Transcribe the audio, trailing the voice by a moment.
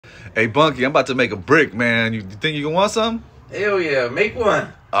Hey, Bunky, I'm about to make a brick, man. You think you can want some? Hell yeah, make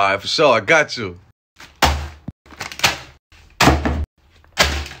one. All right, for sure. I got you.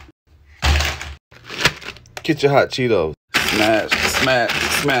 Get your hot Cheetos. Smash, smash,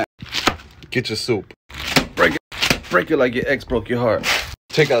 smash. Get your soup. Break it like your ex broke your heart.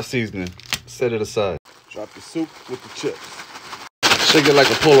 Take out seasoning. Set it aside. Drop your soup with the chips. Shake it like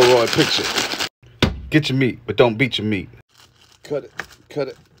a Polaroid picture. Get your meat, but don't beat your meat. Cut it, cut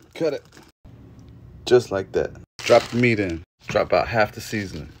it, cut it. Just like that. Drop the meat in. Drop out half the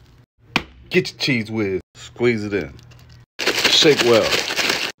seasoning. Get your cheese whiz. Squeeze it in. Shake well.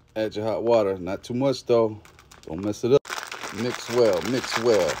 Add your hot water. Not too much though. Don't mess it up. Mix well, mix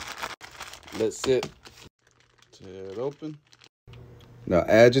well. Let sit. Tear it open. Now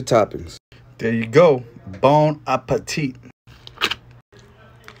add your toppings. There you go. Bon appetit.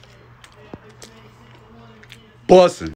 Bussin'.